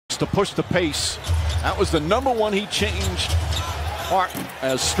to push the pace. That was the #1 he changed.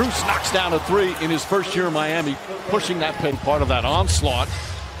 As Strus knocks down a 3 in his first year in Miami, pushing that pin, part of that onslaught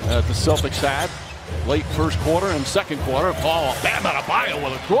that the Celtics had late first quarter and second quarter. Oh, Bam Adebayo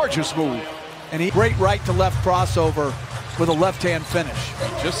with a gorgeous move. And he great right to left crossover with a left-hand finish.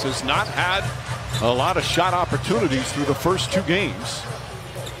 He just has not had a lot of shot opportunities through the first 2 games.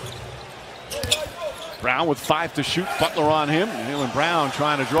 Brown with 5 to shoot. Butler on him. Jaylen Brown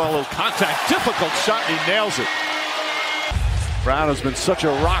trying to draw a little contact. Difficult shot, and he nails it. Brown has been such a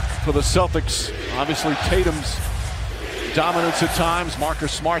rock for the Celtics. Obviously, Tatum's dominance at times.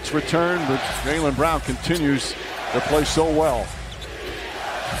 Marcus Smart's return, but Jaylen Brown continues to play so well.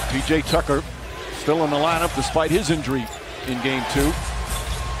 P.J. Tucker still in the lineup despite his injury in game 2.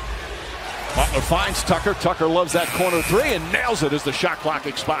 Butler finds Tucker. Tucker loves that corner 3 and nails it as the shot clock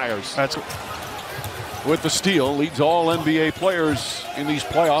expires. That's with the steal, leads all NBA players in these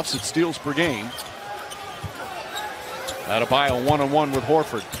playoffs at steals per game. Adebayo 1-on-1 with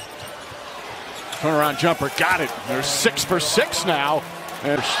Horford. Turnaround jumper, got it. They're 6 for 6 now.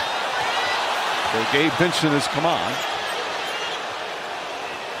 And so Gabe Vincent has come on.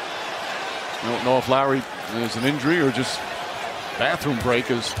 I don't know if Lowry is an injury or just bathroom break,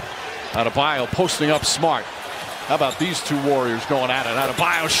 as Adebayo posting up Smart. How about these 2 Warriors going at it?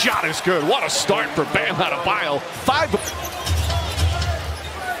 Adebayo's shot is good. What a start for Bam Adebayo.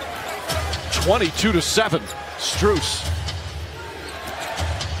 22-7. Strus.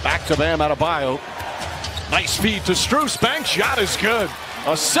 Back to Bam Adebayo. Nice feed to Strus. Bank shot is good.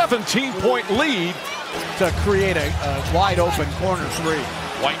 A 17-point lead to create a wide open corner 3.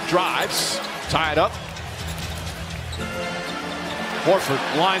 White drives. Tied up.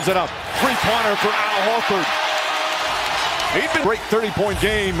 Horford lines it up. 3-pointer for Al Horford. He'd been a great 30-point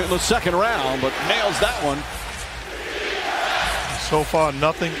game in the second round, but nails that one. So far,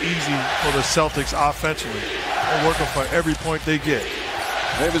 nothing easy for the Celtics offensively. They're working for every point they get.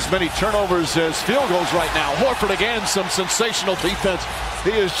 They have as many turnovers as field goals right now. Horford again, some sensational defense.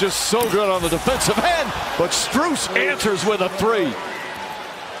 He is just so good on the defensive end, but Strus answers with a 3.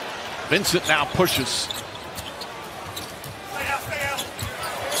 Vincent now pushes.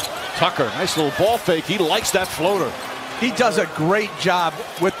 Tucker, nice little ball fake. He likes that floater. He does a great job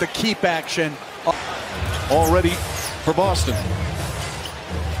with the keep action. Already for Boston.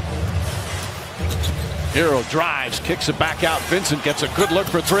 Hero drives, kicks it back out. Vincent gets a good look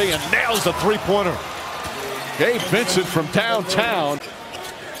for 3 and nails the 3-pointer. Gabe Vincent from downtown.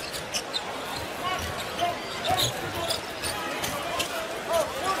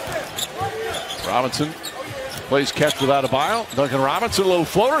 Robinson plays catch with Adebayo. Duncan Robinson, a little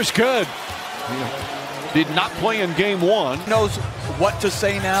floater is good. Did not play in game 1. Knows what to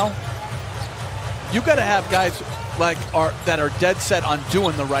say now. You got to have guys like that are dead set on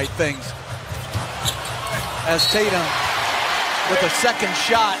doing the right things. As Tatum with a second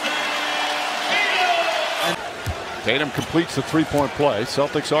shot. And Tatum completes the 3-point play.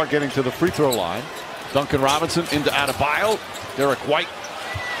 Celtics are getting to the free throw line. Duncan Robinson into Adebayo. Derek White.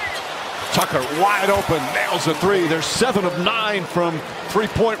 Tucker wide open, nails a 3. They're 7 of 9 from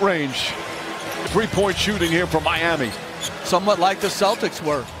 3-point range. 3-point shooting here from Miami. Somewhat like the Celtics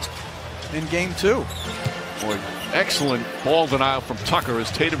were in game 2. Boy, excellent ball denial from Tucker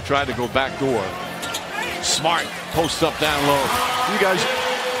as Tatum tried to go back door. Smart posts up down low. You guys,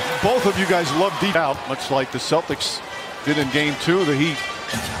 both of you guys love deep out, much like the Celtics did in game 2. The Heat,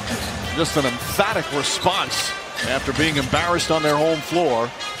 just an emphatic response after being embarrassed on their home floor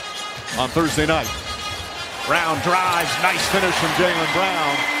on Thursday night. Brown drives, nice finish from Jaylen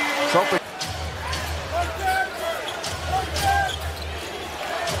Brown. Celtics.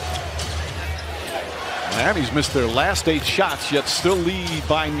 Miami's missed their last 8 shots, yet still lead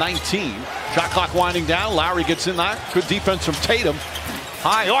by 19. Shot clock winding down. Lowry gets in that. Good defense from Tatum.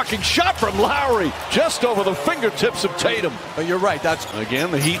 High arcing shot from Lowry, just over the fingertips of Tatum. But you're right. That's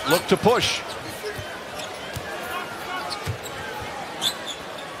again the Heat look to push.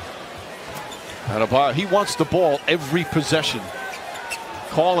 Adebayo, he wants the ball every possession,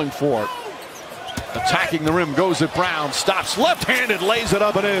 calling for it. Attacking the rim, goes at Brown, stops left-handed, lays it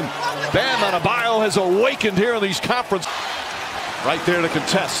up and in. Bam Adebayo has awakened here in these conference. Right there to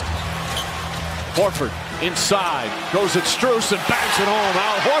contest. Horford inside, goes at Strus and bangs it home.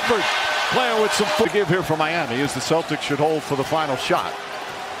 Al Horford playing with some foot to give here for Miami as the Celtics should hold for the final shot.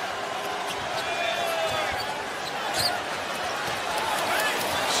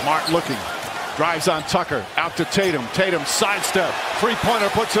 Smart looking. Drives on Tucker, out to Tatum. Tatum sidestep, 3-pointer,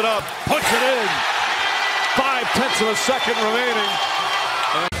 puts it up, puts it in. 0.5 of a second remaining.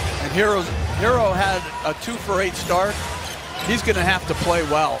 And Hero had a 2 for 8 start. He's going to have to play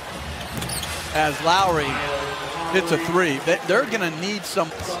well as Lowry hits a three. They're going to need some.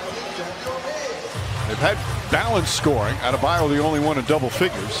 They've had balanced scoring. Adebayo the only one in double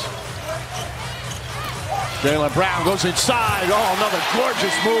figures. Jaylen Brown goes inside. Oh, another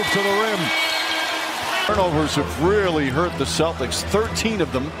gorgeous move to the rim. Turnovers have really hurt the Celtics. 13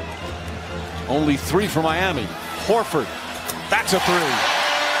 of them. Only 3 for Miami. Horford. That's a three.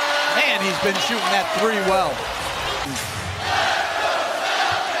 Man, he's been shooting that three well.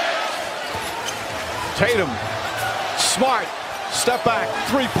 Tatum. Smart. Step back.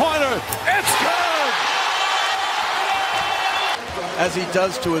 Three-pointer. It's good! As he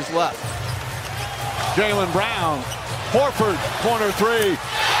does to his left. Jaylen Brown. Horford. Corner three.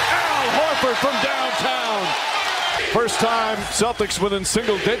 Al Horford from downtown. First time Celtics within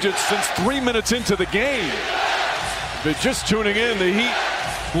single digits since 3 minutes into the game. They're just tuning in. The Heat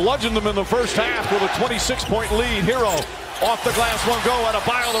bludgeoned them in the first half with a 26-point lead. Hero off the glass, one go.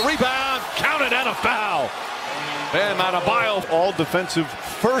 Adebayo the rebound. Counted and a foul. And Adebayo, all defensive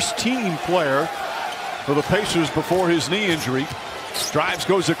first-team player for the Pacers before his knee injury. Drives,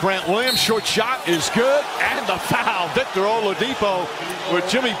 goes to Grant Williams. Short shot is good. And the foul. Victor Oladipo with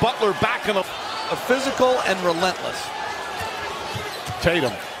Jimmy Butler back in the... Physical and relentless.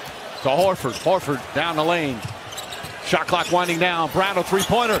 Tatum to Horford. Horford down the lane. Shot clock winding down. Brown a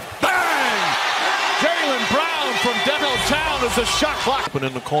three-pointer. Bang! Jaylen Brown from downtown as the shot clock. Open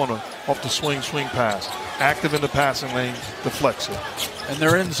in the corner off the swing pass. Active in the passing lane. Deflects it. And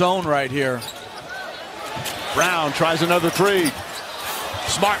they're in zone right here. Brown tries another three.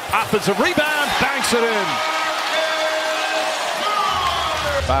 Smart offensive rebound. Banks it in.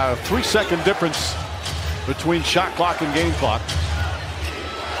 About a 3-second difference between shot clock and game clock.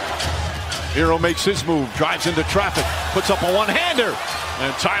 Hero makes his move, drives into traffic, puts up a one-hander,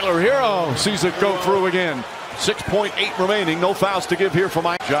 and Tyler Hero sees it go through again. 6.8 remaining, no fouls to give here for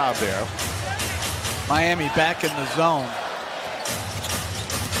my job there. Miami back in the zone.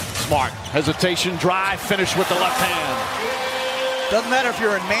 Smart, hesitation, drive, finish with the left hand. Doesn't matter if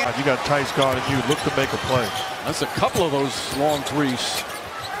you're in man. You got Tice guarding you, look to make a play. That's a couple of those long threes.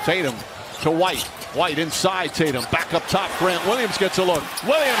 Tatum to White. White inside Tatum. Back up top. Grant Williams gets a look.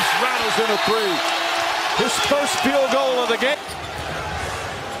 Williams rattles in a three. His first field goal of the game.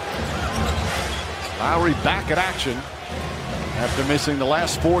 Lowry back at action after missing the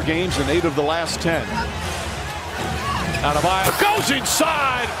last 4 games and 8 of the last 10. Adebayo goes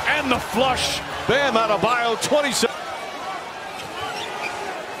inside and the flush. Bam Adebayo 27.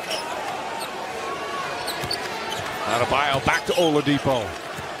 Adebayo back to Oladipo.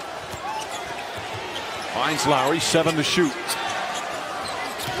 Finds Lowry, 7 to shoot.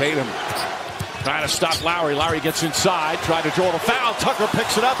 Tatum trying to stop Lowry. Lowry gets inside, tried to draw the foul. Tucker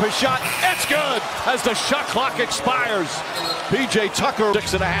picks it up, his shot, it's good as the shot clock expires. PJ Tucker,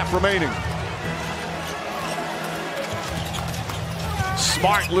 6.5 remaining.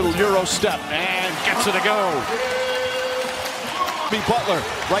 Smart little Euro step and gets it to go. Butler,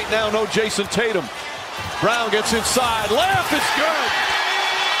 right now no Jason Tatum. Brown gets inside, layup is good.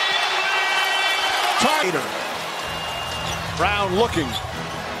 Tatum. Brown looking.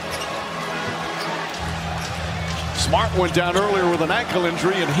 Smart went down earlier with an ankle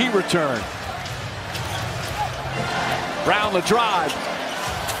injury and he returned. Brown the drive.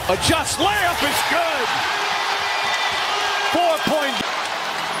 Adjust, layup is good. 4-point.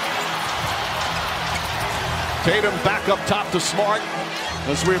 Tatum back up top to Smart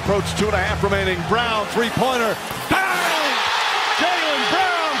as we approach 2.5 remaining. Brown three-pointer. Bang! Jaylen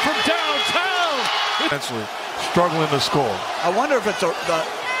Brown from downtown. Essentially struggling to score. I wonder if it's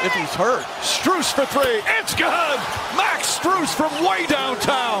if he's hurt. Strus for three. It's good. Max Strus from way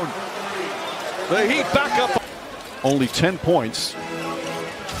downtown. The Heat back up. Only 10 points.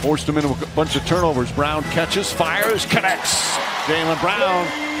 Forced him into a bunch of turnovers. Brown catches, fires, connects. Jaylen Brown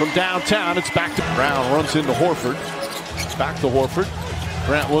from downtown. It's back to Brown. Runs into Horford. Back to Horford.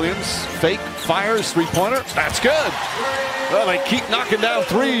 Grant Williams. Fake. Fires. Three-pointer. That's good. Well, they keep knocking down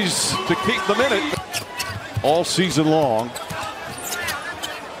threes to keep them in it. All season long.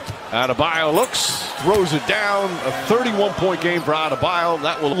 Adebayo looks. Throws it down. A 31-point game for Adebayo.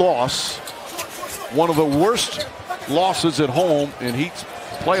 That will loss. One of the worst losses at home in Heat's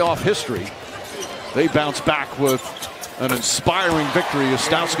playoff history. They bounce back with an inspiring victory as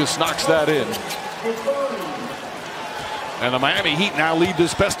Stauskas knocks that in. And the Miami Heat now lead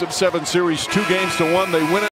this best-of-7 series 2-1. They win it.